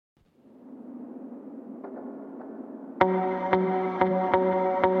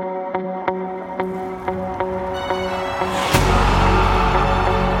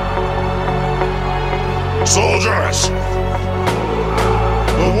Yes!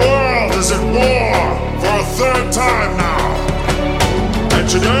 The world is at war for a third time now. And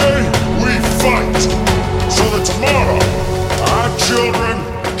today, we fight so that tomorrow, our children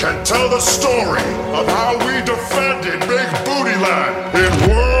can tell the story of how we defended Big Booty Land in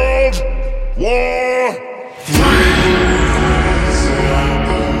World War III.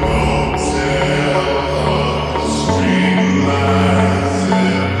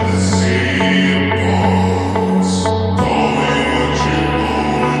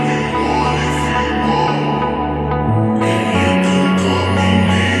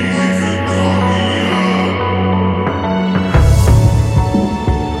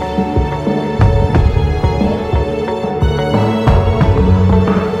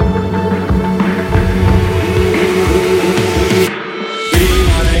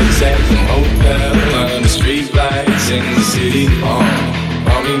 In the city, call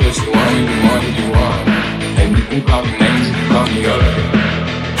me what you want, you want. And you can call me names, you can call me up.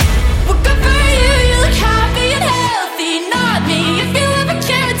 Well, good for you, you look happy and healthy. Not me, if you ever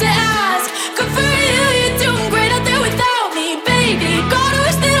cared to ask. Good for you, you're doing great out there without me, baby. God, I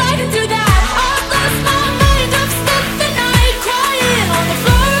wish that I could do that. I've lost my mind, I've spent the night crying on the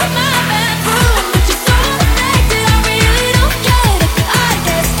floor of my bedroom. But you're so connected, I really don't get it. But I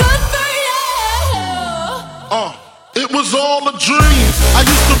guess good for you. It was all a dream. I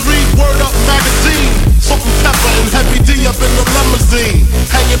used to read Word Up magazine. Salt-N-Pepa and Heavy D up in the limousine,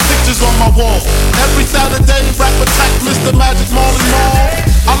 hanging pictures on my wall. Every Saturday, rap attack Mr. Magic Marley Marl.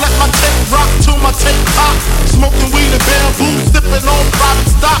 I let my tape rock to my tape pop, smoking weed and bamboo, sipping on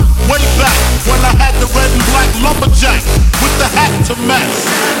private stock. Way back when I had the red and black lumberjack with the hat to match.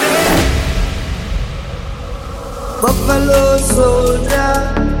 Buffalo soldier,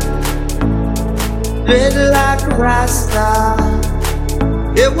 red like a Rasta.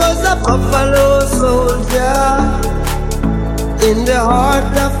 It was a buffalo soldier in the heart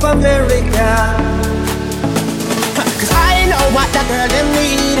of America. Cause I know what that girl them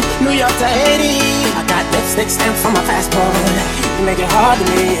need. New York to Haiti, I got lipstick stamps from my passport. You make it hard to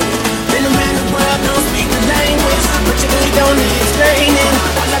live. Been around the world, don't speak the language, but you really don't need explaining.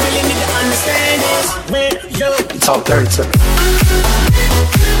 All I really need to understand is when you Talk dirty to me.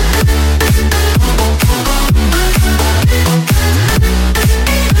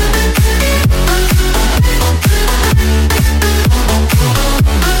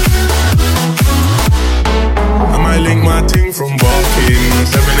 I link my ting from barking.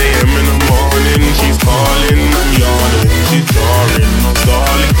 7 a.m. in the morning, she's calling, I'm yawning, she's jarring, no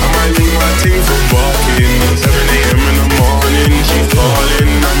stalling. I might link my ting from barking. 7 a.m. in the morning, she's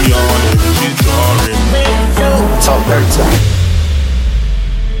calling, I'm yawning, she's jarring. Talk dirty to me.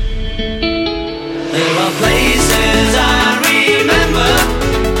 There are places I remember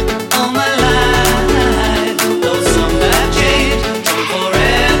all my life, though some have changed, some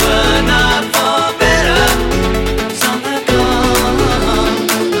forever, not for better. Some have gone,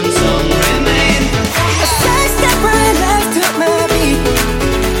 and some remain. A sidestep right left took my beat.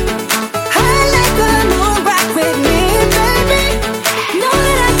 I let the moon rock with me, baby. Know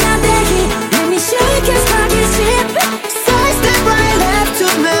that I got that heat. Let me show you, kiss my kiss shit. Sidestep right left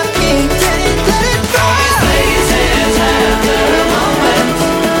took my beat. Let it go. Places have their moments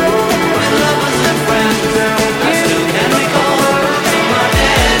when love was a friend. I still can recall. Some are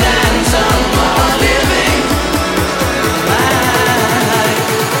dead and some are living.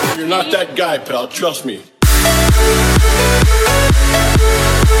 You're not that guy, pal, trust me.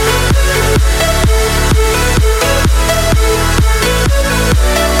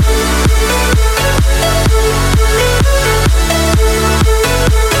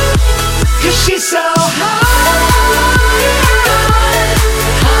 Cause she's so high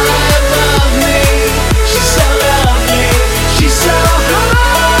above me. She's so lovely. She's so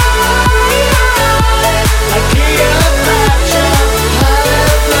high like Cleopatra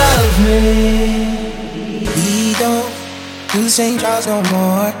above me. We don't do the same drugs no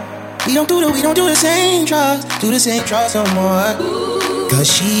more. We don't do the same drugs, no more. Cause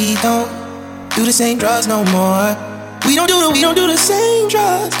she don't do the same drugs no more. We don't do the same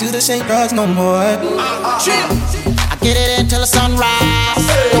drugs no more. I get it until the sunrise,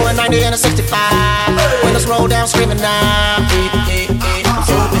 going 90 and a 65. Windows roll down screaming now.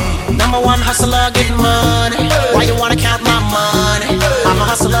 Number one hustler getting money. Why you wanna count my money? I'm a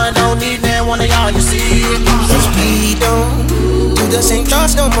hustler, don't need man one of y'all, you see. Cause we don't do the same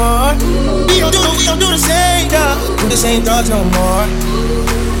drugs no more. We don't do the same drugs no more.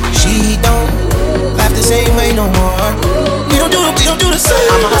 She don't laugh the same way no more. We don't do the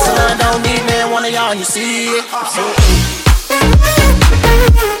same. I'm a hustler, don't need man one of y'all, you see.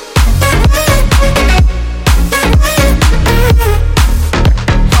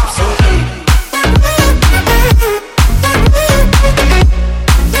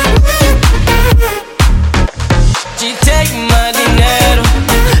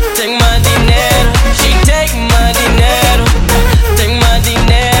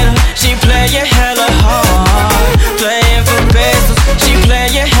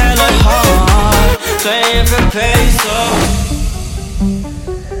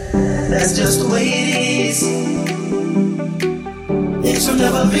 That's just the way it is. It will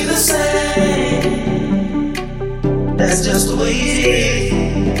never be the same. That's just the way it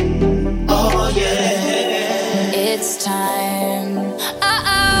is. Oh yeah. It's time.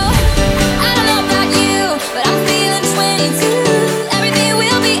 Uh-oh. I don't know about you, but I'm feeling 22. Everything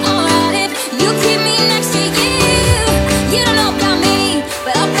will be alright if you keep me next to you. You don't know about me,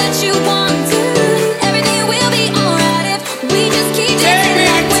 but I'll bet you want to. Everything will be alright if we just keep dancing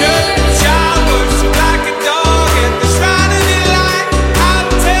like we're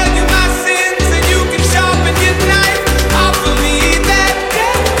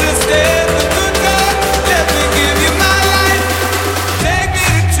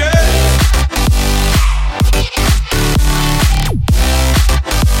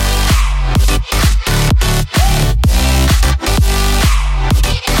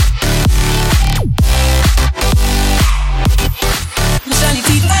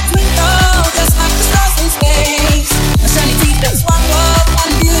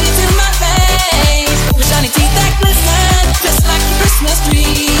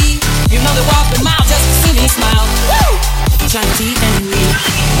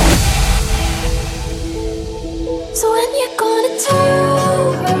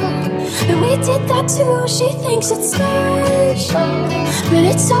she thinks it's special, but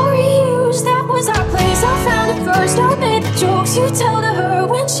it's all reused. That was our place, I found it first. I made the jokes you tell to her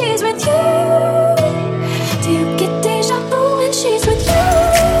when she's with you. Do you get deja vu when she's with you?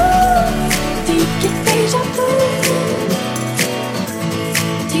 Do you get deja vu?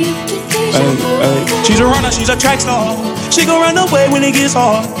 Do you get deja vu? She's a runner, she's a track star. She gon' run away when it gets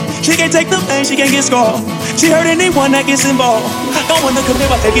hard. She can't take the pain, she can't get scarred. She hurt anyone that gets involved. Don't wanna commit,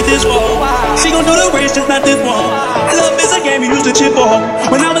 but take it this far. She gon' do the race, just not this one. Love is a game you used to chip for.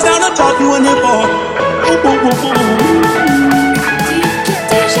 When I was down to talk, you weren't here for.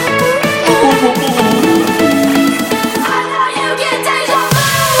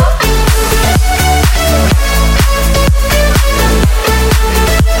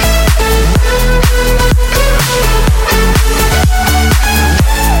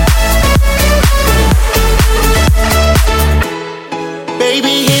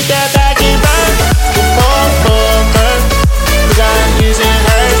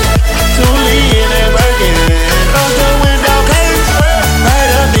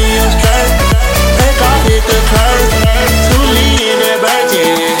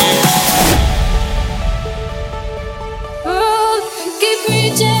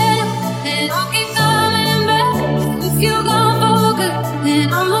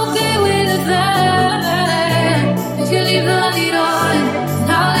 If you leave the light on,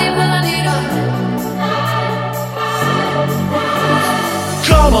 I'll leave the light on.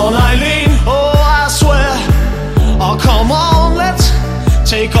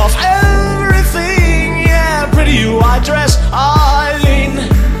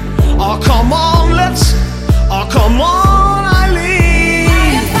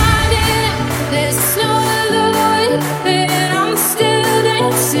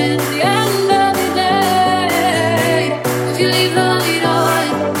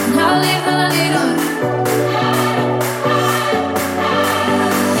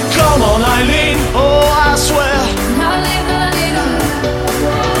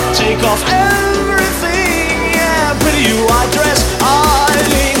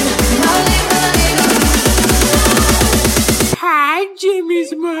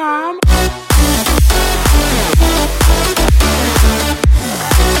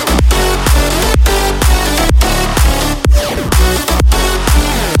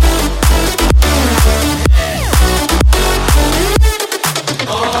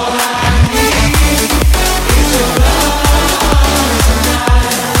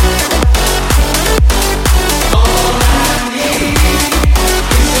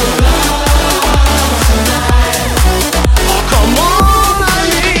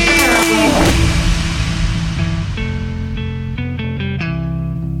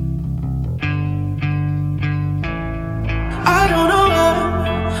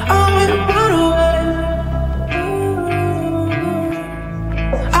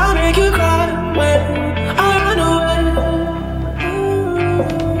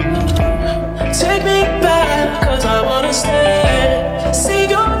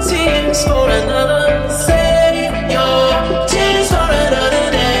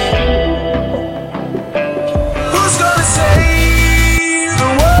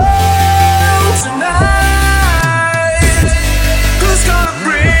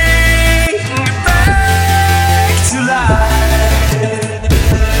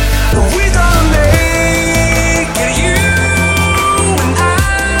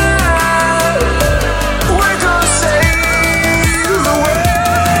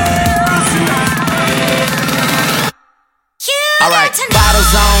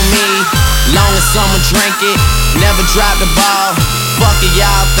 I'ma drink it. Never drop the ball. Fuck it,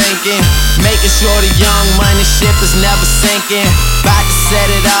 y'all thinking. Making sure the young money ship is never sinking. About to set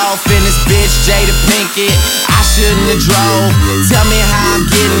it off in this bitch, Jada Pinkett. I shouldn't have drove. Tell me how I'm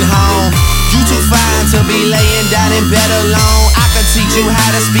getting home. You too fine to be laying down in bed alone. I can teach you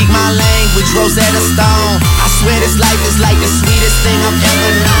how to speak my language, Rosetta Stone. I swear this life is like the sweetest thing I've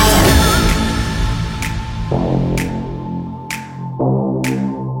ever known.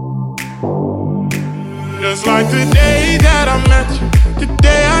 Just like the day that I met you, the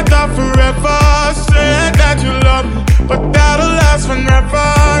day I thought forever. Said that you love me, but that'll last forever.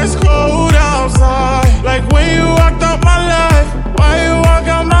 It's cold outside, like when you walked out my life. Why you walk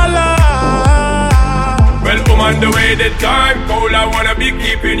out my life? Well, on the way the time cold, I wanna be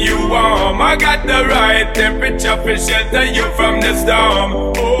keeping you warm. I got the right temperature for shelter you from the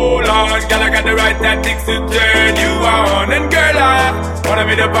storm. Hold on, girl, I got the right tactics to turn you on. And girl, I wanna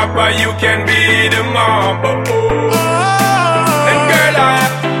be the papa, you can be the mom. And girl, I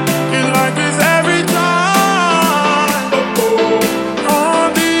feel like this every time. All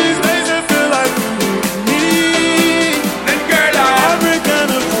these days it feel like me. And girl, I everything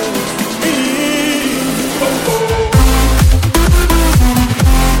is me.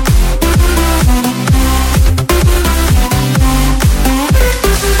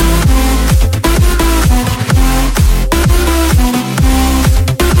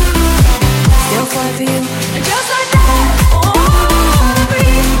 Still falling for you, and just like that. Oh, for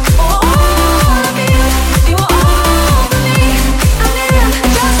you, oh, for you, you were all for me. I'm in,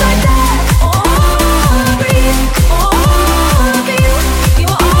 just like that. Oh, for you, oh, for you, you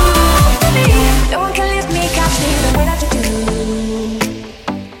were all for me. No one can lift me, catch me the way that you do.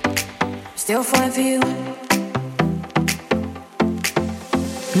 Still falling for you.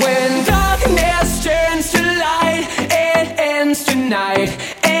 When darkness turns to light, it ends tonight.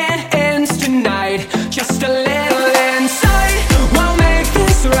 It ends tonight. Just a little insight will make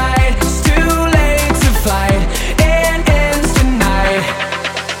this right. It's too late to fight. It ends tonight.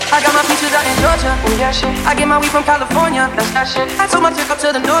 I got my peaches out in Georgia, oh yeah shit. I get my weed from California, that's that shit. I told my chick up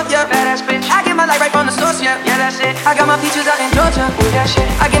to the north, yeah, badass bitch. I get my light right from the source, yeah, yeah that's it. I got my peaches out in Georgia, oh yeah shit.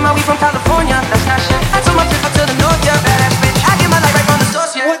 I get my weed from California, that's that shit. I told my chick up to the north, yeah, badass bitch. I get my light right from the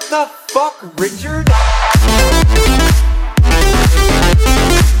source, yeah. What the fuck, Richard?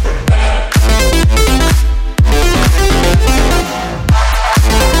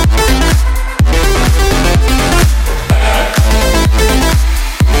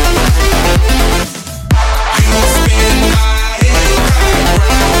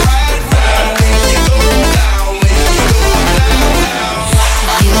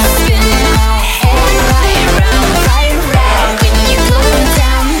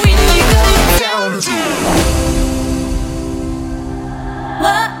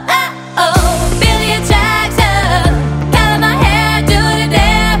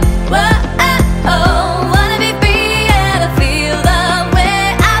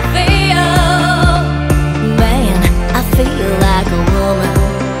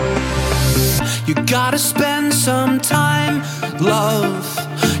 You gotta spend some time, love.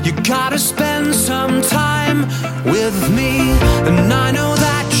 You gotta spend some time with me. And I know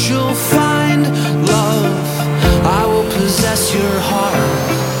that you'll find love. I will possess your heart.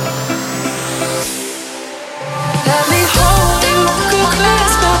 Let me hold you,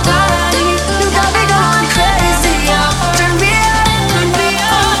 close my body. You got me going crazy, turn me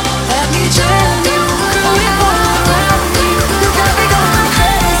on. Let me jam you, we walk around me. You got me going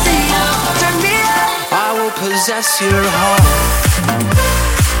crazy, turn me on. I will possess your heart.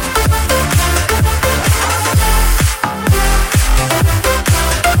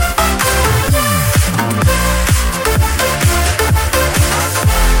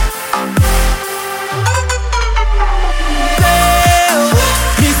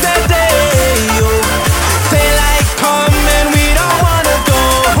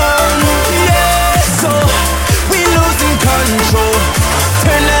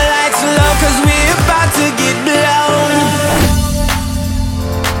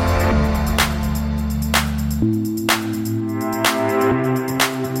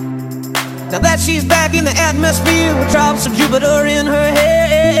 Now that she's back in the atmosphere with drops of Jupiter in her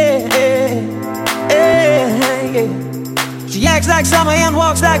head. She acts like summer and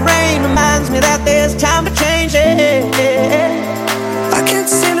walks like rain. Reminds me that there's time to change it. I can't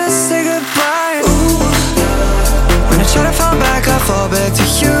seem to say goodbye. Ooh. When I try to fall back, I fall back to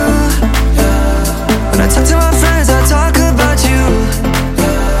you. When I talk to my friends, I talk about you.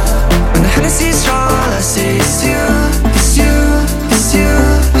 When the Hennessy's strong, all I see is you. It's you, it's you.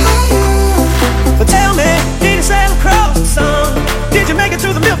 But tell me, did you sail across the sun? Did you make it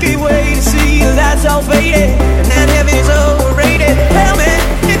through the Milky Way to see that faded, and that heavy's overrated. Tell me,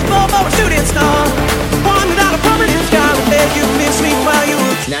 it's more for a shooting star, one without a permanent scar. Where you miss me while you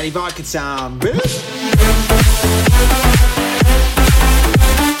were 90 vodka time, bitch.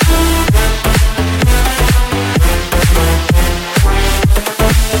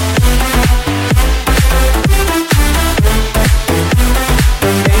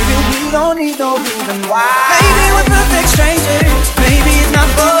 Don't need no reason why. Maybe we're perfect strangers. Maybe it's not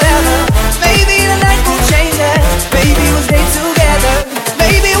forever. Maybe the night will change us. Maybe we'll stay together.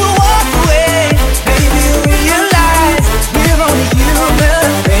 Maybe we'll walk away. Maybe we'll realize we're only human.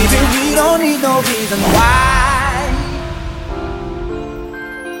 Maybe we don't need no reason why.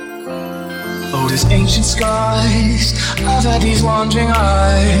 Oh, these ancient skies, I've had these wandering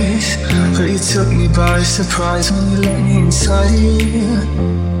eyes, but you took me by surprise when you let me inside you.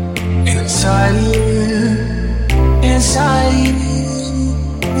 Inside you,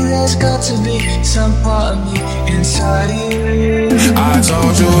 there's got to be some part of me inside you. I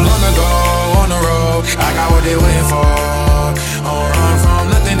told you long ago on the road, I got what they waiting for. Don't run from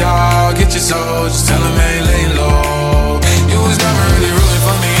nothing, dog. Get your soul, just tell them ain't laying low. You was never really rooting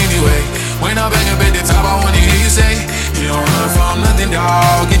for me anyway. When I'm back up at the top, I wanna hear you say, you don't run from nothing,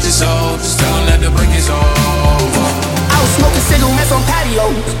 dog. Get your soul, just tell them that the break is over. I was smoking cigarettes on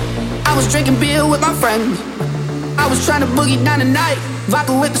patios. I was drinking beer with my friends. I was trying to boogie down the night,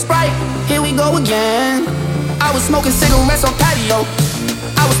 vodka with the Sprite, here we go again. I was smoking cigarettes on patio.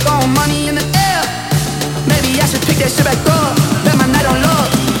 I was throwing money in the air. Maybe I should pick that shit back up. Bet my night on love,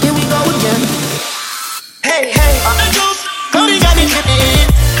 here we go again. Hey, hey, I'm the juice. Cody got me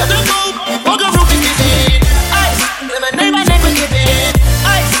tripping. Cut the coupe, walk a roof and get it. Ice, lemonade, my neighbor tripping.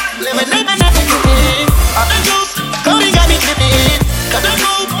 Ice, lemonade, my neighbor tripping. I'm the juice. Cody got me tripping. Cut the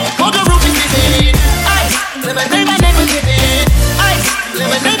coupe, walk a roof and get it. Ice, lemonade, my neighbor tripping. Ice,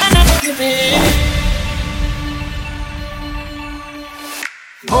 lemonade, my neighbor tripping.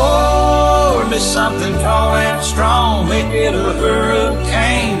 Pour me something tall and strong, make it a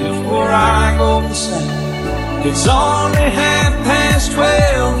hurricane before I go insane. It's only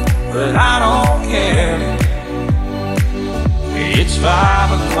 12:30, but I don't care. It's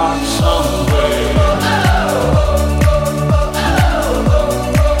 5 o'clock somewhere.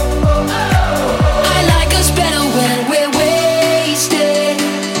 I like us better when we're wasted.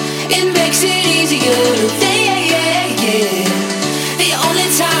 It makes it easier to think. The only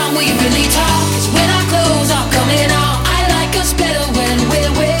time we really talk is when our clothes are coming off. I like us better when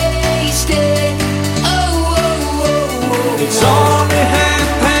we're wasted. It's only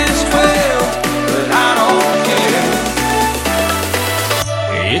 12:30, but I don't care.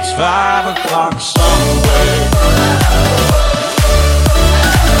 It's 5 o'clock somewhere.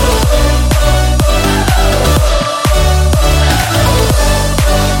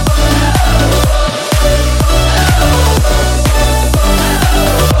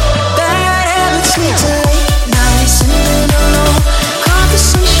 Bad habits lead to late nights and then alone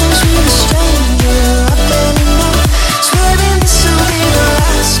conversations with a stranger up in the night. Swearing this will be the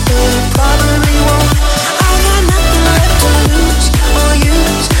last, but it probably won't. I got nothing left to lose or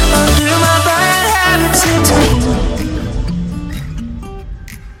use until my bad habits lead to you.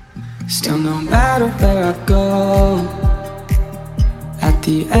 Still, no matter where I go, at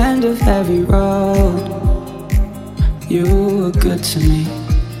the end of every road, you were good to me.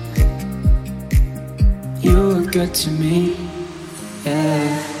 You were good to me,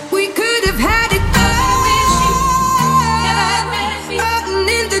 yeah. We could have had it all. Floating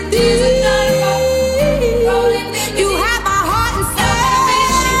in the deep. You had my heart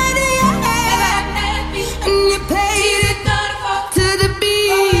inside, and you played it to the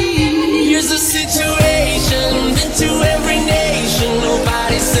beat. Here's a situation into every nation.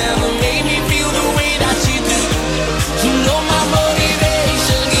 Nobody's ever made me feel the way that you do. You know my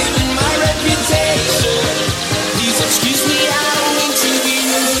motivation, given my reputation. Please excuse me, I don't mean to be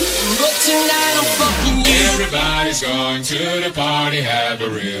rude, but tonight I'm fucking you. Everybody's going to the party, have a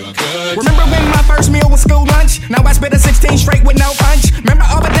real good time. Remember when my first meal was school lunch? Now I spit a 16 straight with no punch. Remember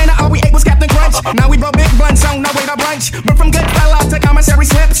all the dinner, all we ate was Captain Crunch. Now we broke big blunts on our way to brunch. But from good fella to commissary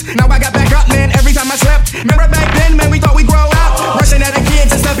slips. Now I got back up, man, every time I slept. Remember back then, man, we thought we grow up, rushing at a kid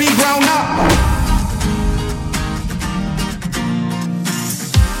just to be grown up.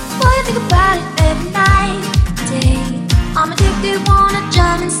 Boy, I think about it every night, day. I'm addicted, wanna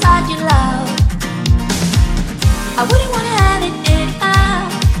jump inside your love. I wouldn't wanna have it any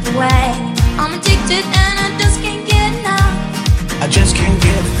other way. I'm addicted and I just can't get enough. I just can't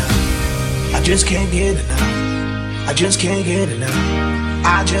get enough. I just can't get enough. I just can't get enough.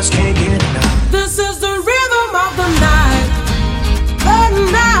 I just can't get enough. This is the rhythm of the night. The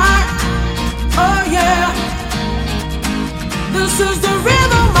night. Oh yeah. This is the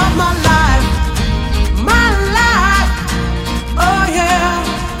rhythm of my life. My life. Oh yeah.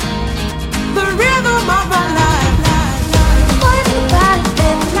 The rhythm of my life. What if you got it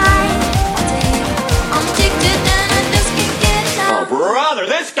every night? I'm addicted and I just can't get enough. Oh, brother,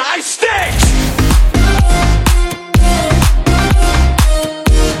 this guy stinks!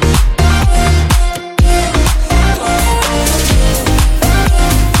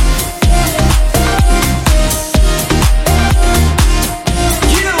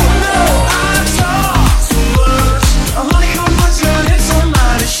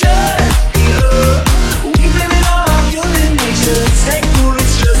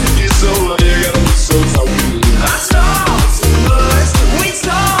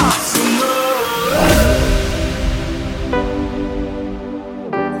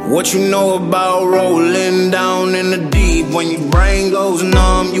 What you know about rolling down in the deep? When your brain goes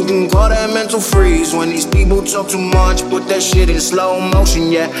numb, you can call that mental freeze. When these people talk too much, put that shit in slow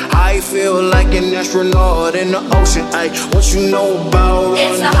motion. Yeah, I feel like an astronaut in the ocean. Ay, what you know about rolling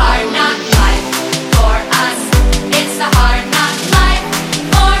It's a hard knock life for us. It's a hard knock life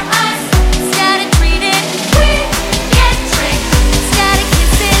for us. Static reading, we get tricked. Static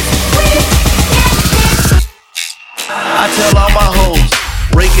kisses, we get kicked. I tell all my hoes,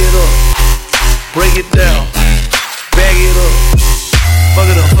 break it up, break it down, bag it up, fuck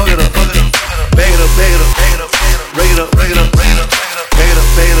it up, fuck it up, fuck it up, bag it up, bag it up, bag it up, break it up, break it up, break it up, bag it up,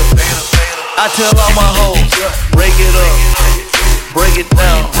 bag it up, bag it up. I tell all my hoes, break it up, break it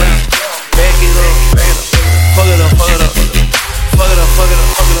down, bag it up, fuck it up, fuck it up, fuck it up, fuck it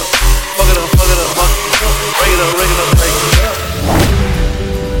up, fuck it up, fuck it up, fuck it up, break it up, break it up, break it up.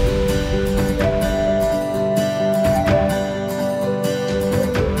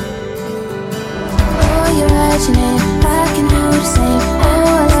 You're watching it, I can do the same. Oh,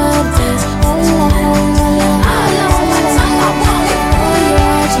 I love this. Oh, you're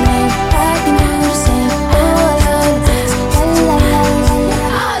watching it, I can do the same. Oh, I love this.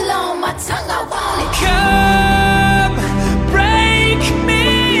 All on my tongue, I want it. Come, break me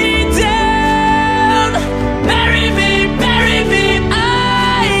down, bury me,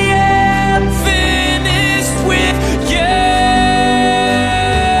 I am finished with you.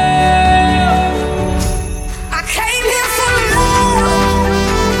 I came here for love,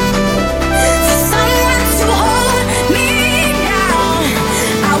 for someone to hold me down.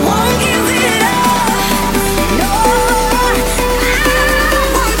 I won't give it up, no. I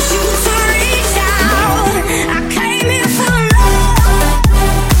want you to reach out. I came here for love.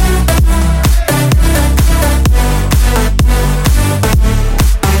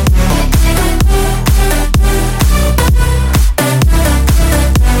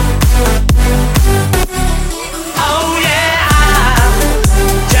 Oh yeah,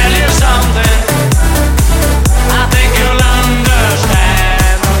 tell you something. I think you'll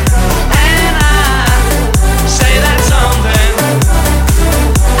understand. And I say that something.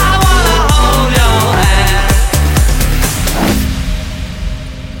 I wanna hold your hand.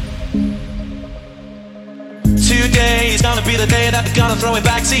 Today is gonna be the day that they're gonna throw it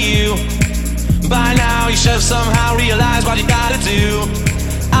back to you. By now you should have somehow realized what you gotta do.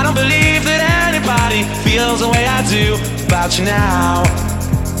 I don't believe that anybody feels the way I do about you now,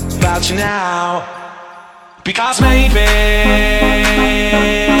 about you now. Because maybe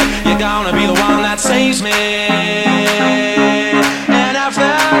you're gonna be the one that saves me. And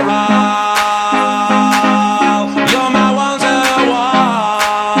after all, you're my wonderwall.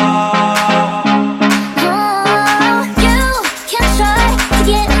 Oh, you can try to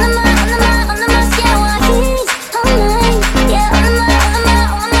get on the skin while he's on mine. Yeah,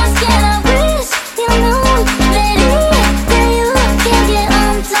 on the skin. I wish you knew, lady, that you can get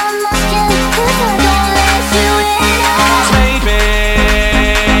onto my skin. 'Cause I don't let you in. Maybe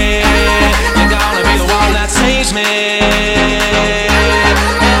you're gonna be the one that saves me.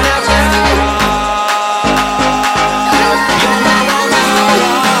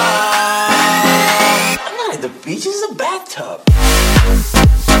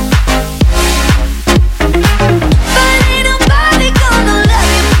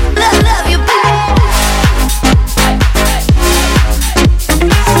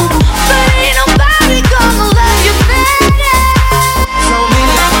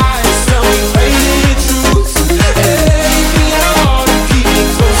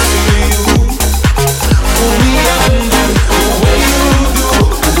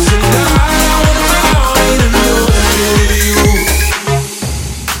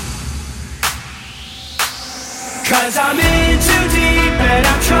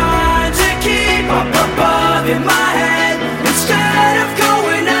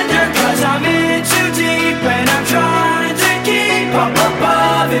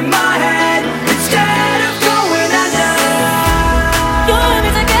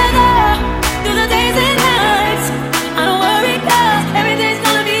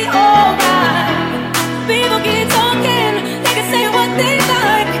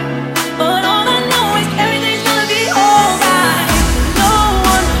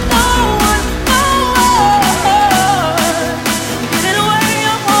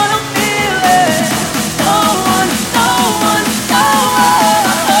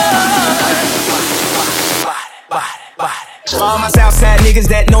 niggas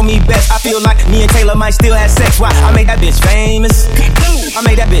that know me best. I feel like me and Taylor might still have sex. Why? I made that bitch famous. I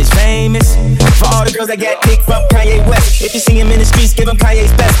made that bitch famous. For all the girls that got dick from Kanye West. If you see him in the streets, give him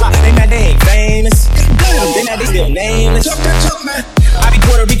Kanye's best. Why? They mad they ain't famous. They mad they still nameless. I be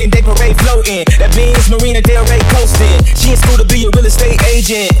Puerto Rican, they parade floating. That Venus Marina Del Rey coasting. She in school to be a real estate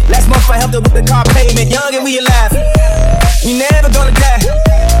agent. Last month I helped her with the car payment. Young and we alive. We never gonna die.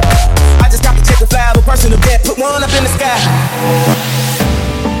 I just got to take a fly of a personal debt. Put one up in the sky.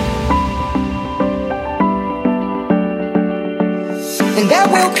 And there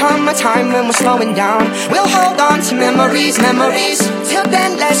will come a time when we're slowing down. We'll hold on to memories. Till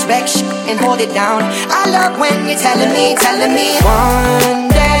then, let's wreck shit and hold it down. I love when you're telling me. One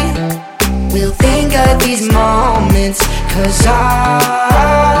day, we'll think of these moments. 'Cause I'm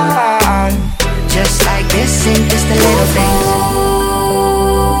just like this and just a little thing.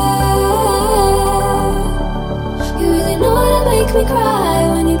 You really know how to make me cry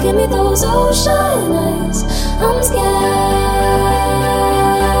when you give me those ocean eyes. I'm scared.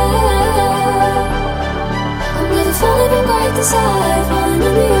 Falling from right to side, falling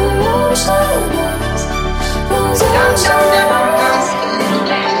under your ocean eyes. Those ocean eyes.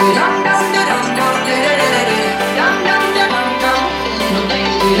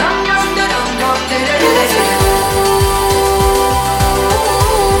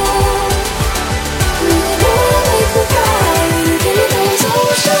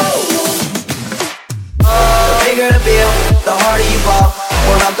 The bigger the bill, the harder you fall.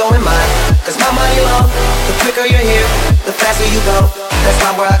 Well, I'm going mine, 'cause my money long. The quicker you're here, the faster you go. That's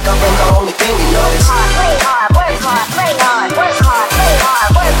not where I come from, the only thing we know is play hard, work hard, play hard, work hard, play hard,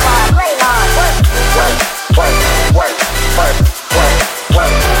 work hard, play hard, work, work, work, work, work, work,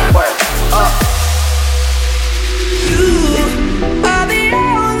 work, work, up. You are the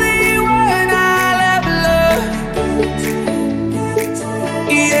only one I'll ever love.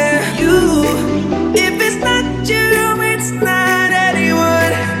 Yeah, you. If it's not you, it's not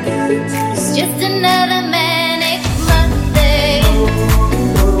anyone. It's just another manic Monday.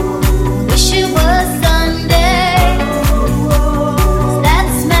 Wish it was Sunday.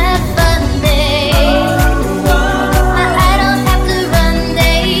 That's my fun day. I don't have to run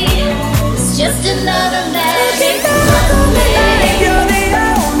day. It's just another manic Monday. You're the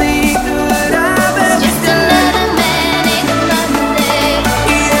only good I've ever It's just another manic Monday.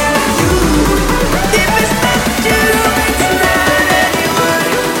 Yeah, you. If it's not you, it's not anyone.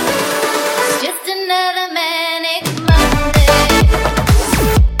 It's just another manic Monday.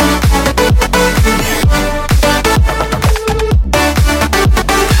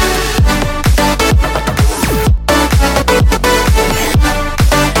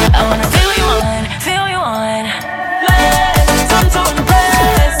 I wanna feel you on. Some sort of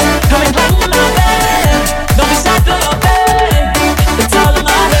press. Come and play in my bed. Don't be shy, feel your bed. It's all in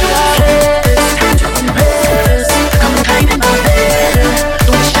my head. Time to impress. Come and play in my bed.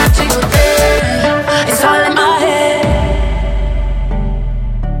 Don't be shy to your bed. It's all in my head.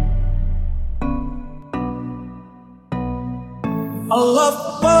 Our love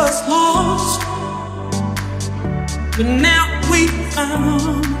was lost, but now we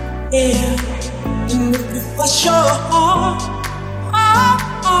found. Yeah, and if it was your heart, I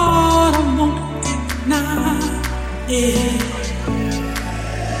wanna get now. Yeah.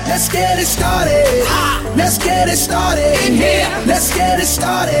 Let's get it started. Let's get it started in here. Let's get it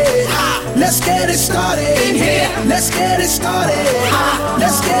started. Let's get it started in here. Let's get it started.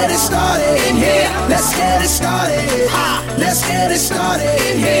 Let's get it started in here. Let's get it started. Let's get it started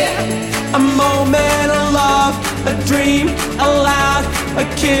in here. A moment of love, a dream, a laugh, a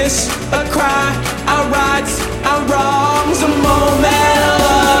kiss, a cry, our rights, our wrongs. A moment of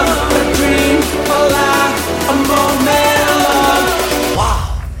love, a dream, a laugh, a moment of love. Wow,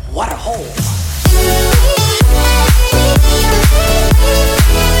 what a hole.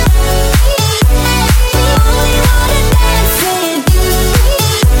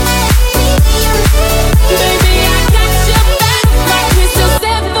 Baby, I got your back like we're still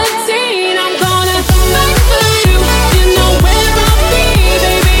 17. I'm gonna fight for you. You know where I'll be.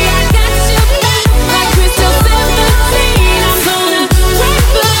 Baby, I got your back like we're still 17. I'm gonna fight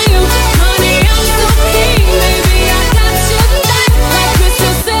for you, honey. I'm so keen. Baby, I got your back like we're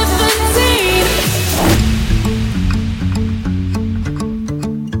still 17.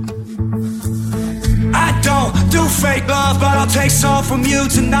 I don't do fake love, but I'll take some from you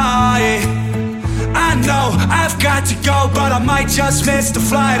tonight. I know I've got to go, but I might just miss the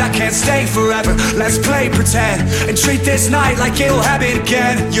flight. I can't stay forever, let's play pretend and treat this night like it'll happen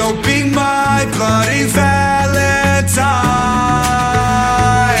again. You'll be my bloody Valentine.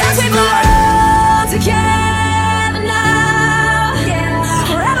 Cause we belong together now.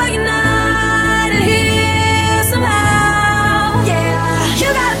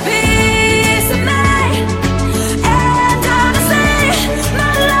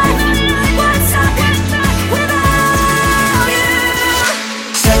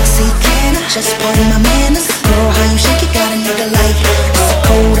 just part of my manners. Girl, how you shake it, got a nigga like it's a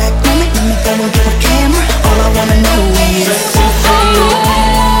Kodak moment. Let me go and get a camera. All I wanna know is.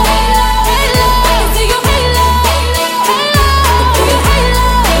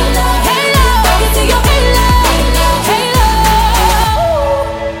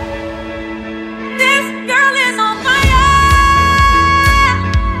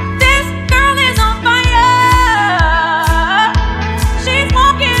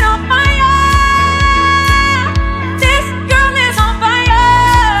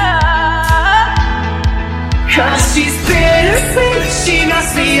 Cause she's bittersweet, she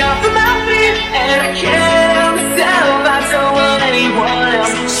knocks me off of my feet, and I can't help myself, I don't want anyone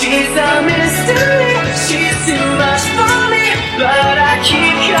else. She's a mystery, she's too much for me, but I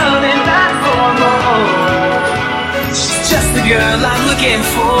keep coming back for more. She's just the girl I'm looking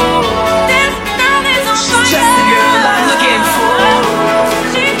for. This girl is on fire. She's just the girl I'm looking for.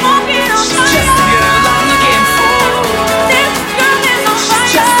 She's walking on fire. She's just the girl I'm looking for. This girl is on fire.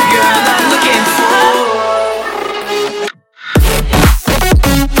 She's just the girl I'm looking for.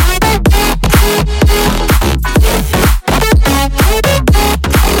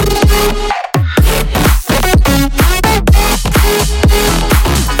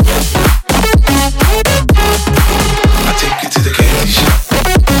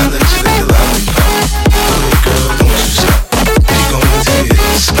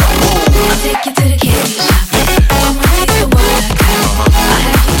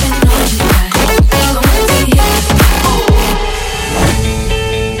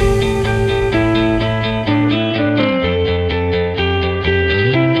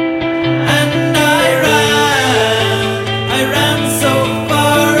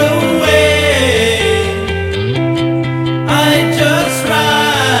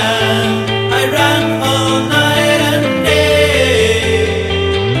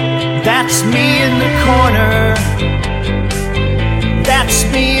 That's me in the corner. That's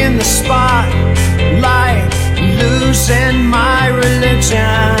me in the spotlight, losing my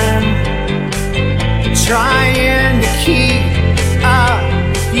religion, trying to keep up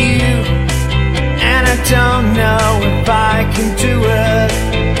with you, and I don't know if I can do it.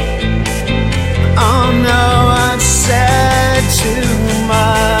 Oh no, I've said too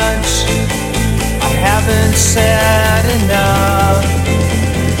much. I haven't said enough.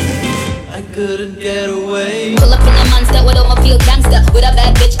 Couldn't get away. Pull up in a monster with a feel gangster, with a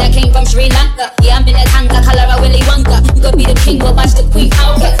bad bitch that came from Sri Lanka. Yeah, I'm in that Anka, color of Willy Wonka. You could be the king, but watch the queen.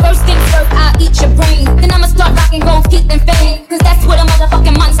 Okay, first things first, I'll eat your brain. Then I'ma start rocking gold, get them fame. Cause that's what a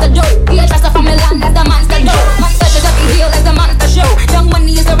motherfucking monster do. Be a dresser from Milan, that's the monster do. Monster just up the heel, that's the monster show. Young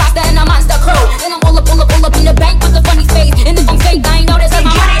money is a roster and a monster crow. Then I'm pull up in the bank with a funny face. And if I'm fake, I ain't know that's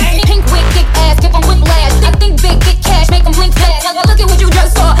my money. Pink wig, kick ass, give them whiplash. I think big, get cash, make them blink flash. Now look at what you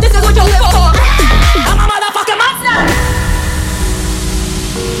just saw, this is what you live for. I'm a motherfucking monster!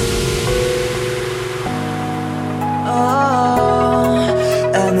 Oh,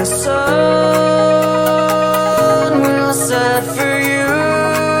 and the sun will set for you.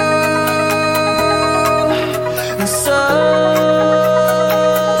 The sun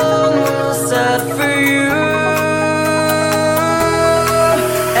will set for you.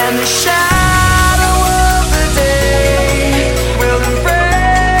 And the shadow of the day will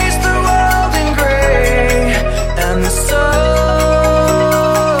embrace the world in gray. And the sun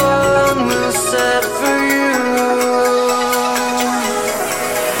will set for you.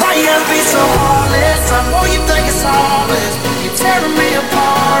 Why you gotta be so heartless? I know you think it's heartless. You're tearing me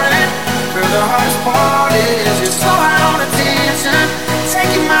apart, and where the hardest part is, you're so high on attention,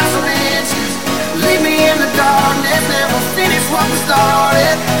 taking my dimensions. Leave me in the darkness, never finish what we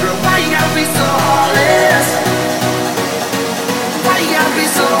started. Girl, why you gotta be so heartless? Why you gotta be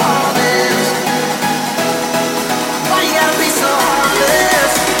so heartless? Why you gotta be so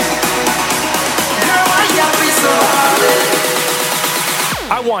heartless? Girl, why you gotta be so heartless?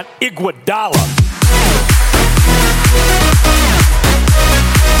 I want Iguodala.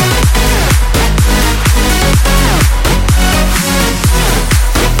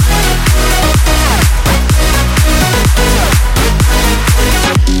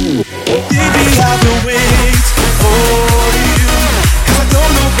 Baby, I've been waiting for you, 'cause I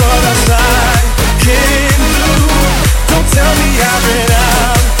don't know what else I can do. Don't tell me I've been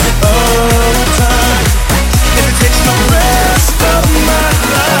out of time, if it takes the rest of my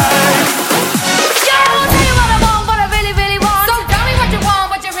life. Yeah, I'll tell you what I want, what I really, really want. So tell me what you want,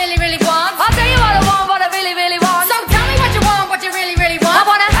 what you really, really want. I'll tell you what I want, what I really, really want. So tell me what you want, what you really, really want. I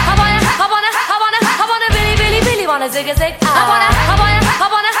wanna really, really, really wanna zig a zig. I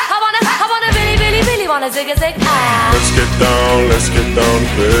wanna really, really, really wanna zig a zig. Let's get down to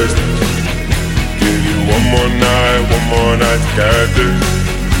business. one more night to get this.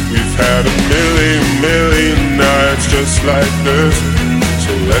 We've had a million nights just like this.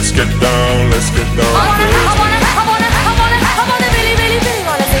 So let's get down to business. I wanna really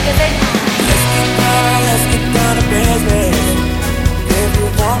wanna take a thing. Let's get down to business. Give you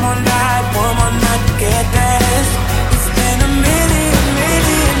one more night to get this. It's been a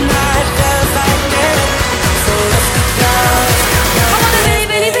million nights just like this. So let's get down. I wanna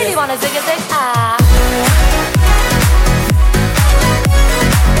really wanna take a thing.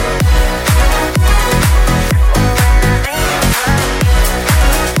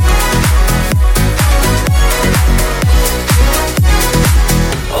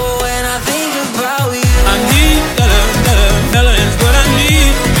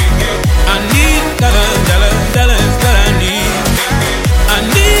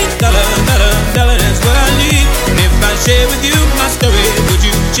 Share with you my story. Would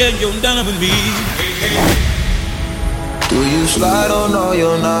you share your dollar with me? Do you slide on all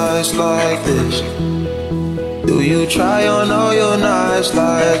your nights like this? Do you try on all your nights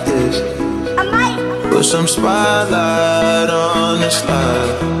like this? Put some spotlight on the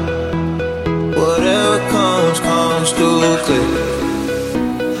slide. Whatever comes through clear.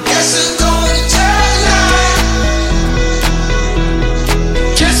 Guess who's going to tell tonight?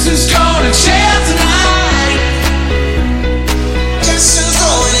 Guess who's going to tell tonight?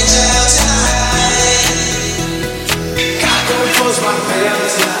 My family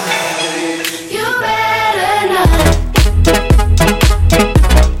tonight. You better not.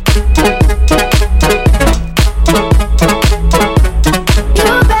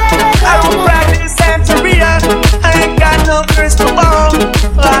 I don't practice Santeria. I ain't got no crystal ball.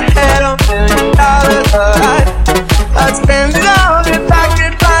 I had $1 million a night. I'd spend it all if I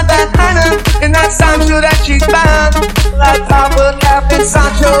could find that honey in that Sancho that she found. Like Papa Captain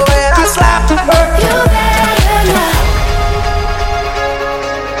Sancho and I slapped her. You better not.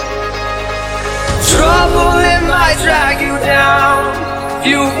 Trouble, it might drag you down.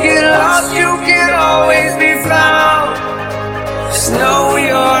 You get lost, you can always be found. Just know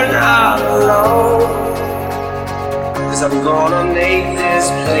you're not alone. 'Cause I'm gonna make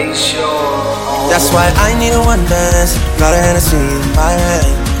this place your home. That's why I need a one dance. Got a Hennessy in my hand.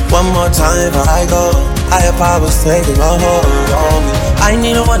 One more time before I go. Higher powers taking a hold on me. I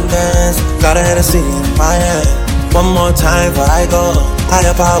need a one dance. Got a Hennessy in my hand. One more time before I go.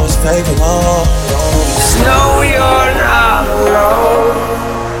 Higher powers taking a hold on me. Just know you're not alone.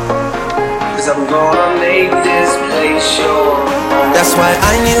 'Cause I'm gonna make this place your home. That's why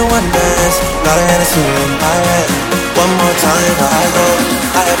I need a one dance. Got a Hennessy in my hand. One more time before I go.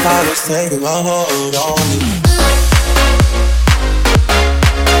 Higher powers taking a hold on me.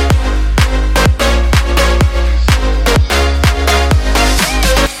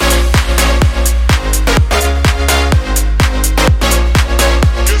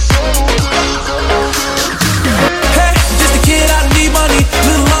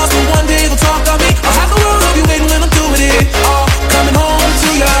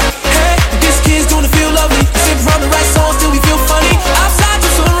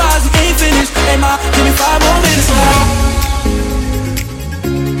 Give me 5 more minutes left.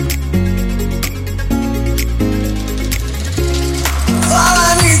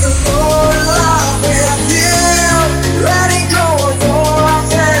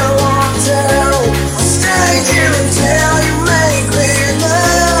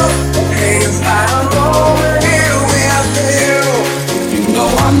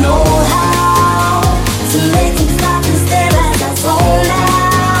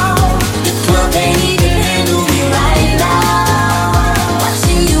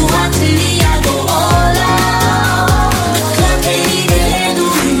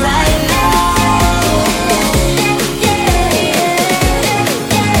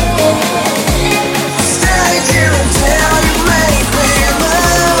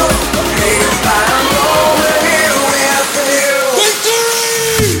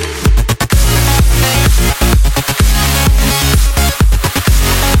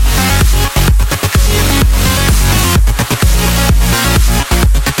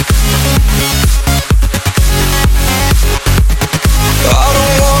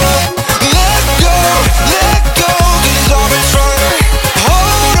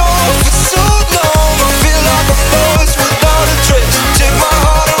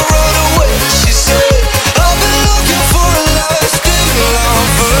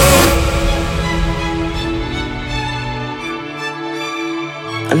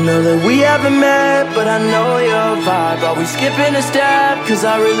 I know that we haven't met, but I know your vibe. Are we skipping a step? Cause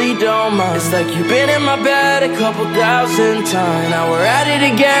I really don't mind. It's like you've been in my bed a couple thousand times. Now we're at it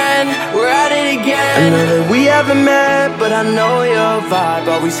again, we're at it again. I know that we haven't met, but I know your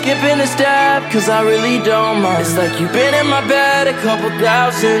vibe. Are we skipping a step? Cause I really don't mind. It's like you've been in my bed a couple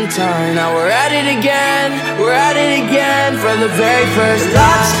thousand times. Now we're at it again, we're at it again for the very first time.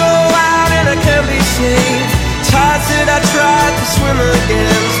 Lights go out and I can't be seen. Tides that I tried to swim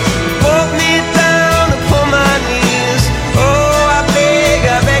against broke me down upon my knees. Oh, I beg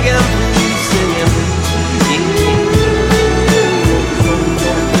and please, singing.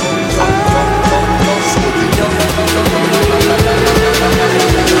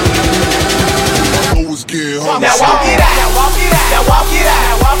 Now walk it out, now walk it out, now walk it out,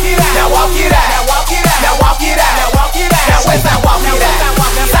 now walk it out, now walk it out, now walk it out, now walk it out, now walk it out, now west side walk it out,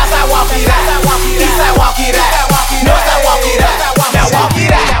 south side walk it out, east side walk it out, north side walk it out, now walk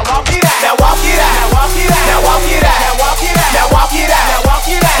it out, now walk it out, now walk it out, now walk it out, now walk it out, now walk it out, now walk it out, now walk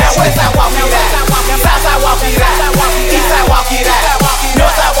it out, now west side walk it out, south side walk it out, east side walk it out,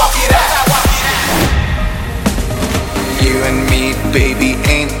 north side walk it out. You and me, baby,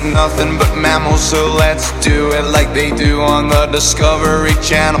 ain't nothing but mammals, so let's do it like they do on the Discovery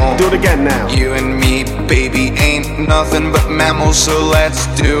Channel. Do it again now. You and me, baby, ain't nothing but mammals, so let's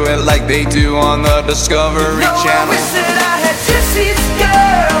do it like they do on the Discovery Channel. I wish that I had Jesse's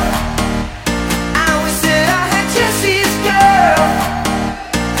girl. I wish that I had Jesse's girl.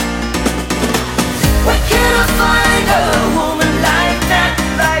 Where can I find a woman like that,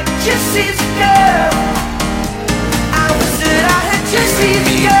 like Jesse's girl?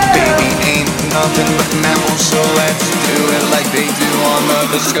 Me, baby, ain't nothing but mammals, so let's do it like they do on the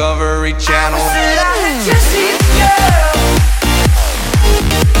Discovery Channel. I said I had Jesse's girl.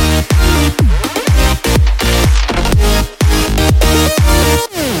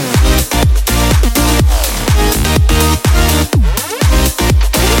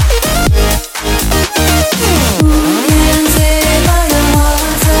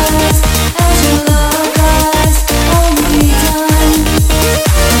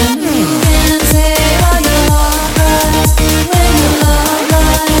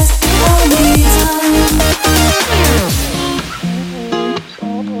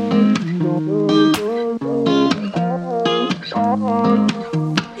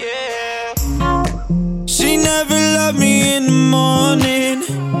 She never loved me in the morning.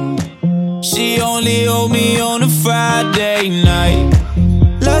 She only owed me on a Friday night.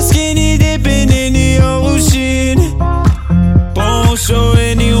 Like skinny dipping in the ocean. Won't show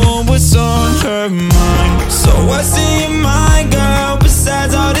anyone what's on her mind. So what's in your mind, girl?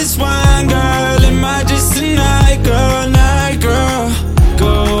 Besides all this wine, girl, am I just a night girl, night girl?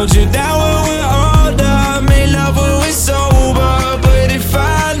 Hold you down when we're older, make love when we're sober. But if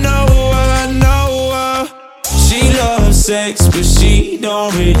I know her, she loves sex, but she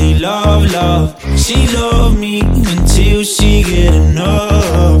don't really love. She love me until she get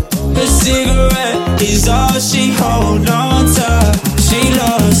enough. A cigarette is all she hold on to. She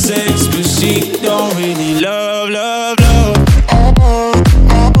loves sex, but she don't really love.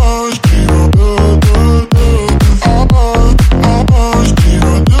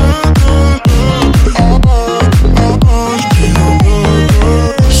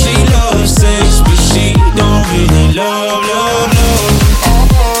 She loves sex, but she don't really love.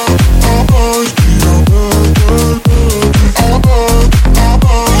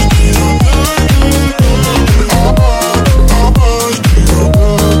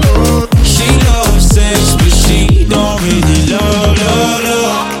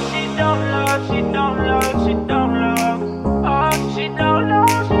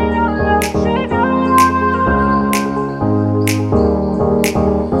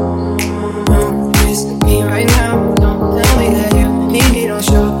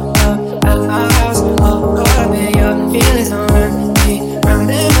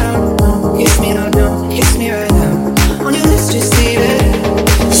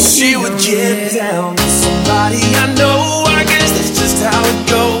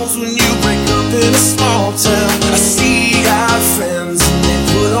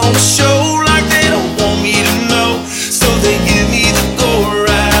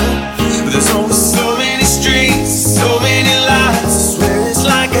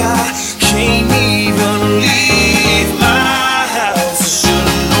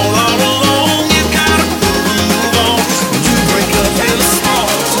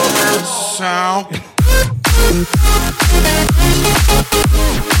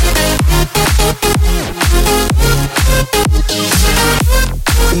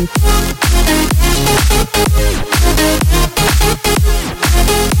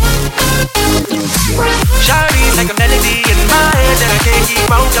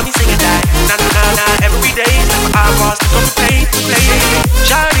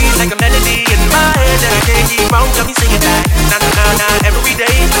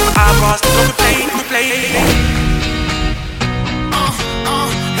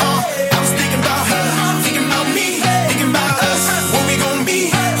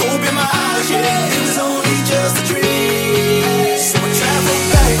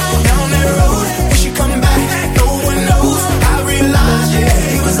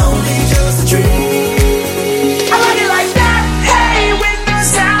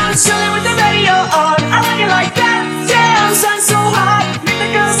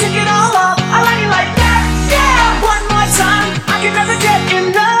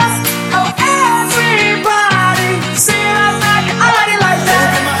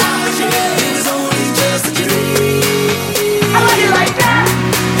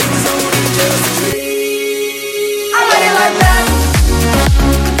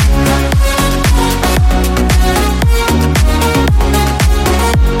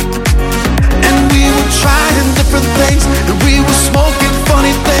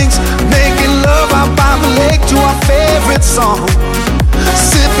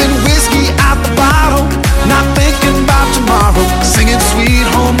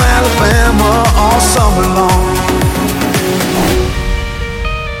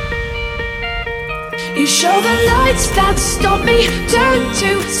 stop me, turn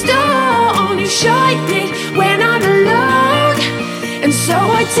to stone. You shine it when I'm alone, and so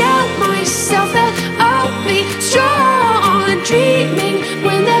I tell myself that I'll be strong and dreaming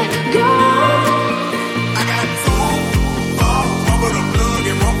when they're gone. I got food, one for the plug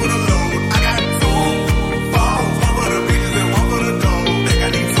and one for the load. I got food, one for the bitches and one for the dough. They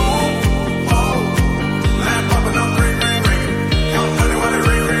got these food, line popping up, ring, ring, ring. Count money while they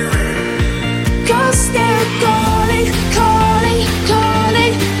ring, ring, ring. 'Cause they're calling, calling,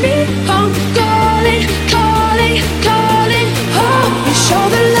 calling me home, calling, calling, calling home. You show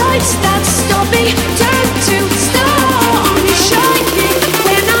the lights that stop me, turn to stone. You shining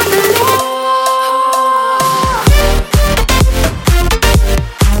when I'm alone.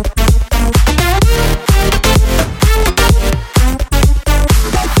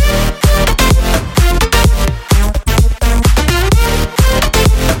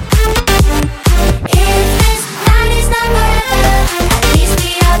 If this night is not forever, at least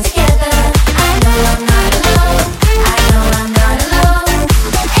we are together. I know I'm not alone. I know I'm not alone.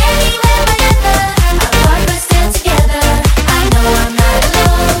 Anywhere, whenever, apart but still together. I know I'm not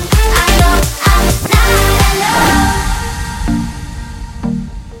alone. I know I'm not alone.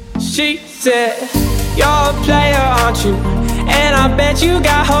 She said, you're a player, aren't you? And I bet you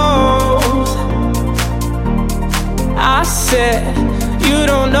got hoes. I said, you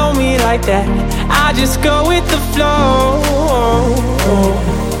don't know me like that. I just go with the flow.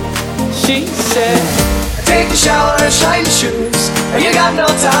 She said, Take a shower and shine your shoes. You got no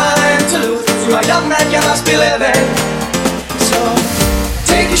time to lose. You're a young man, you must be living. So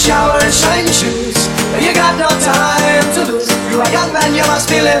take a shower and shine your shoes. You got no time to lose. You're a young man, you must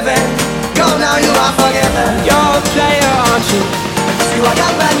be living. Go now, you are forgiven. you're a player, aren't you? You're a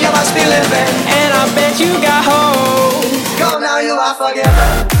young man, you must be living. And I bet you got hoes. Go now, you are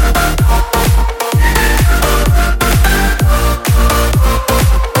forgiven.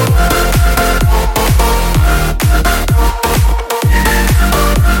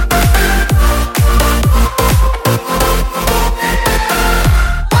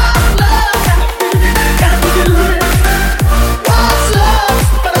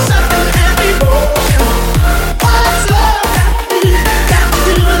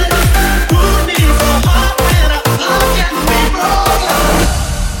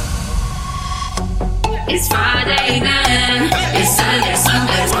 It's Friday then. It's Saturday,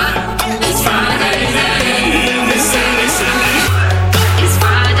 Sunday, what? It's Friday then. It's Saturday, Sunday. It's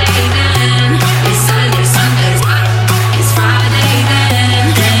Friday then. It's Saturday, Sunday, what? It's Friday then.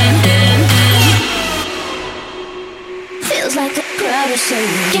 Feels like a crowd is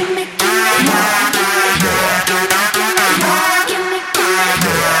saying, give me,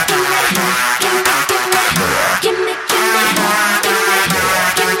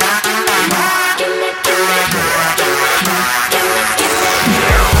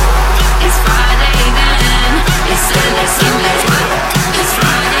 It's Friday then. It's Saturday, Sunday, what? It's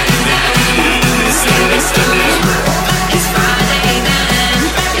Friday then. It's Saturday, Sunday. It's Friday then.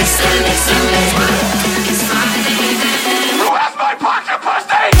 It's Saturday, Sunday, what? It's Friday then. Who has my pocket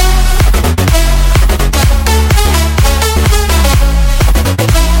pussy?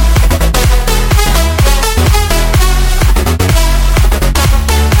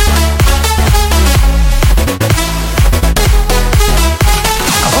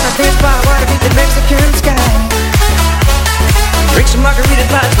 I wanna dance by water beneath the Mexican sky. Drink some margarita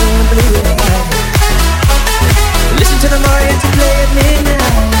glass in the blue light. Listen to the Mariachi play at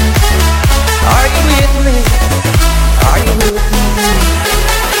midnight. Are you with me? Are you with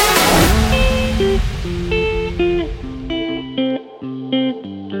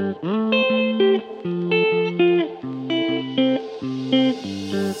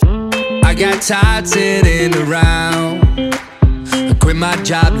I got tired sitting around. I quit my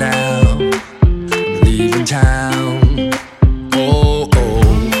job now. I'm leaving town. Oh,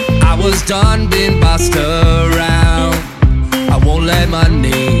 I was done being bossed around. I won't let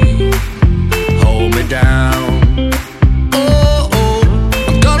money hold me down. Oh,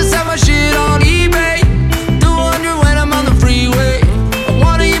 I'm gonna sell my shit on eBay. 200 when I'm on the freeway. I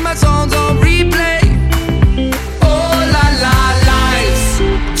wanna hear my songs on replay. Oh la la, life's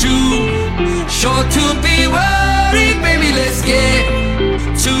too short to be worried. Baby, let's get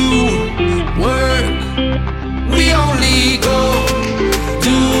to work. We only go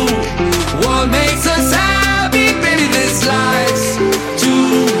do what makes us happy. Baby, this life's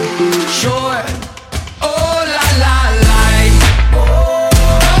too short. Oh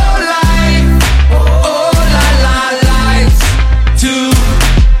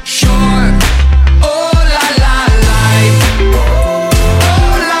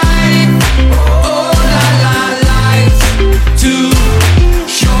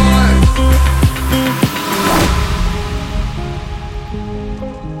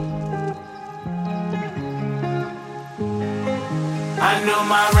I knew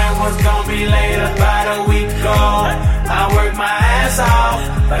my rent was gonna be late about a week ago. I worked my ass off,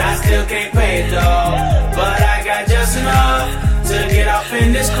 but I still can't pay it though. But I got just enough to get off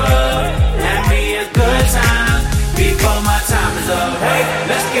in this club. Have me a good time before my time is up. Hey,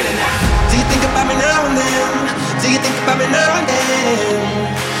 let's get it now. Do you think about me now and then? Do you think about me now and then?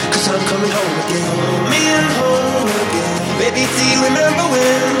 Cause I'm coming home again. Me and home again. Baby, do you remember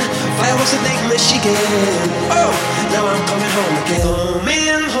when I was in Lake Michigan? Oh, now I'm coming home again. Me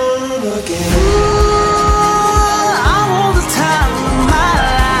and home again. Ooh, I want the time of my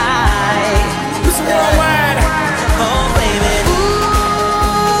life. Put some more word. Oh, baby.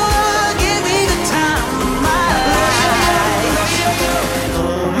 Ooh, give me the time of my life.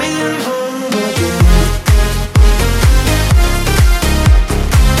 Oh, me and home again.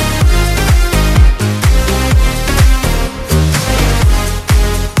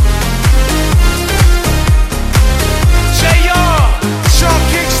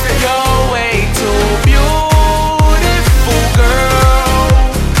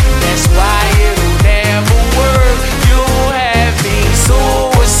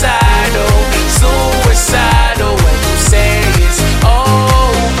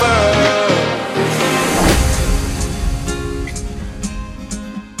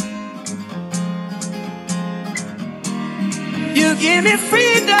 You give me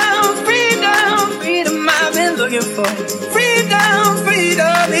freedom, freedom, freedom I've been looking for. Freedom,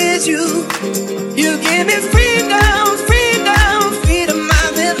 freedom is you. You give me freedom, freedom, freedom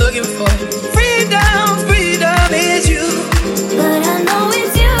I've been looking for. Freedom, freedom is you. But I know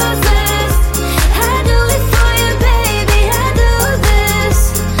it's useless. I do it for you, baby. I do this,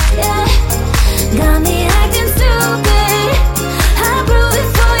 yeah. Got me acting stupid. I prove it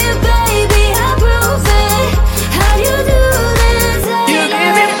for you, baby. I prove it. How you do this? You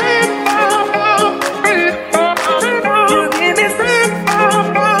give me freedom, you give me freedom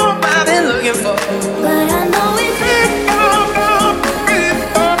I've been looking for. But I know it's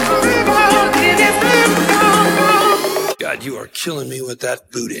God, you are killing me with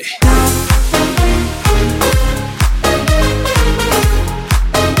that booty.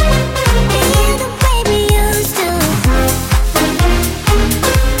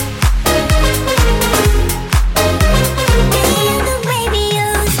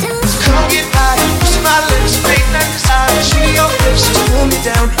 Come get high, push my lips, make that desire. Sweet your lips, just pull me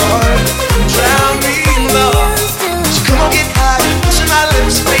down hard, drown me in love. So come get high, push my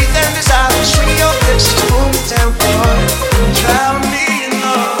lips, make that desire. Sweet your lips, just pull me down hard, drown me in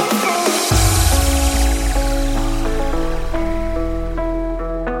love.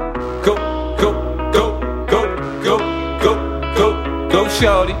 Go, go, go, go, go, go, go, go,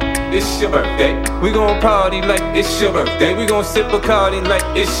 shorty. It's your birthday. We gon' party like it's your birthday. We gon' sip Bacardi like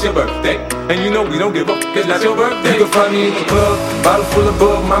it's your birthday. And you know we don't give up, cause that's your birthday. You can find me in the club, bottle full of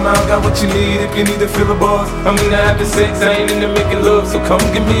bug. Mama, I got what you need if you need to feel the buzz. I'm into having sex, I ain't into making love. So come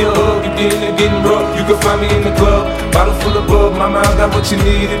give me a hug if you're into getting rough. You can find me in the club, bottle full of bug. Mama, I got what you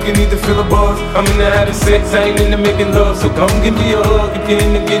need if you need to feel the buzz. I'm into having sex, I ain't into making love. So come give me a hug if you're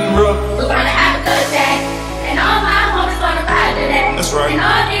into getting rough. We're gonna have a good day, and all my homies gonna ride today. That's right. And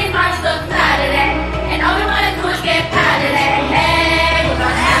all these marks look fly today, and all we wanna do is get high today. Hey, we're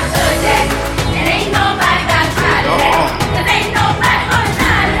gonna have a good day, and ain't nobody got to try today, 'cause ain't nobody gonna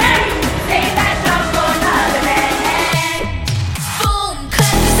die today. Stay back up for another day. Hey. Boom,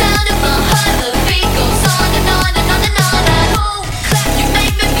 clap the sound of my heart, the beat goes on and on and on and on. Boom, clap, you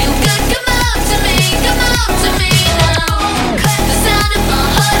make me feel good. Come out to me now. Clap the sound of my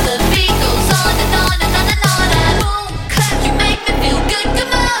heart, the beat goes on and on and on and on. Boom, clap, you make me feel good.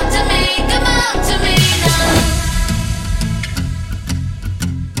 Come out to me now.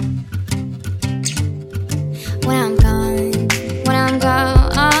 When I'm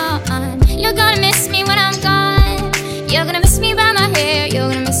gone, you're gonna miss me when I'm gone. You're gonna miss me by my hair, you're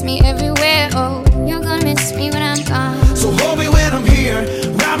gonna miss me everywhere. Oh, you're gonna miss me when I'm gone. So hold me when I'm here,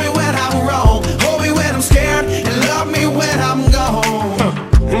 round me when I'm wrong. Hold me when I'm scared, and love me when I'm gone.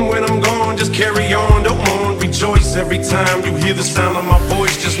 And when I'm gone, just carry on, don't mourn. Rejoice every time you hear the sound of my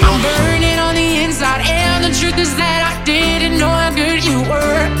voice. Just know I'm burning on the inside, and the truth is that I didn't know how good you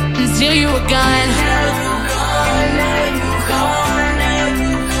were until you were gone.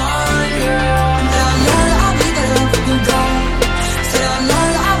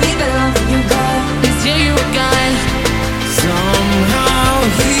 Until you were gone. Somehow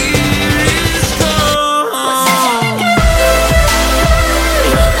here is gone.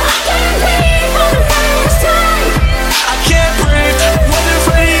 I can't breathe, waiting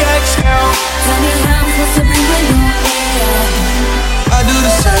for the exhale. I do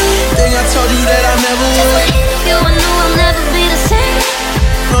the same thing I told you that I never would.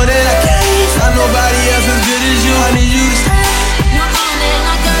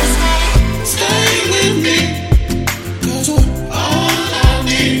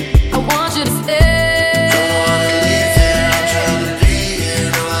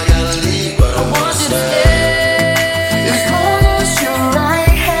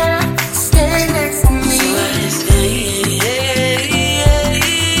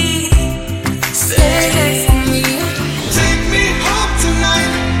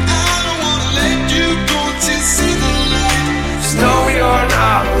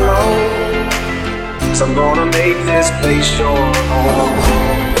 make sure.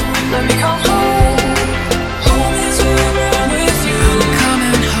 Let me come home. Home is wherever I'm with you. I'm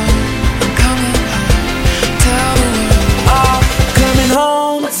coming home. I'm coming home. Tell the world I'm coming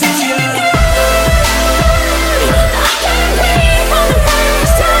home to you. I can't breathe on the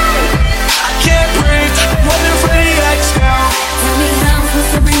first time. I can't breathe. I'm waiting for the exhale. Tell me how I'm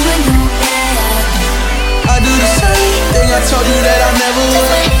supposed to breathe when you're there. I do the same thing I told you that I never would.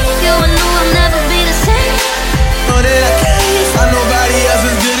 You and knew I'll never be the same. Know that I can't find nobody else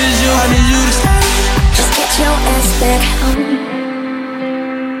as good as you. I need you to stay. Just get your ass back home.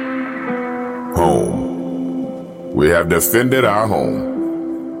 Home. We have defended our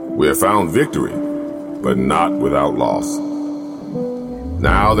home. We have found victory, but not without loss.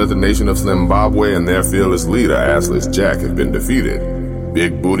 Now that the nation of Zimbabwe and their fearless leader, Assless Jack, have been defeated,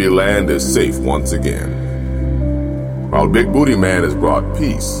 Big Booty Land is safe once again. While Big Booty Man has brought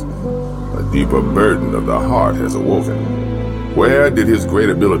peace, a deeper burden of the heart has awoken. Where did his great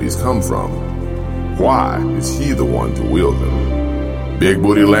abilities come from? Why is he the one to wield them? Big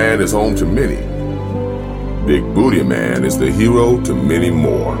Booty Land is home to many. Big Booty Man is the hero to many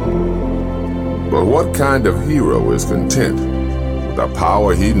more. But what kind of hero is content with a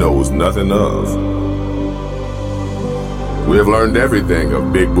power he knows nothing of? We have learned everything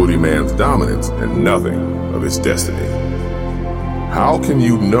of Big Booty Man's dominance and nothing of his destiny. How can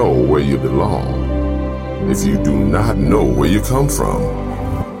you know where you belong if you do not know where you come from?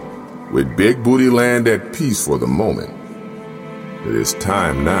 With Big Booty Land at peace for the moment, it is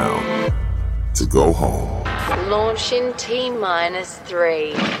time now to go home. Launching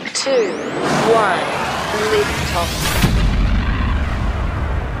T-3, 2, 1, lift off.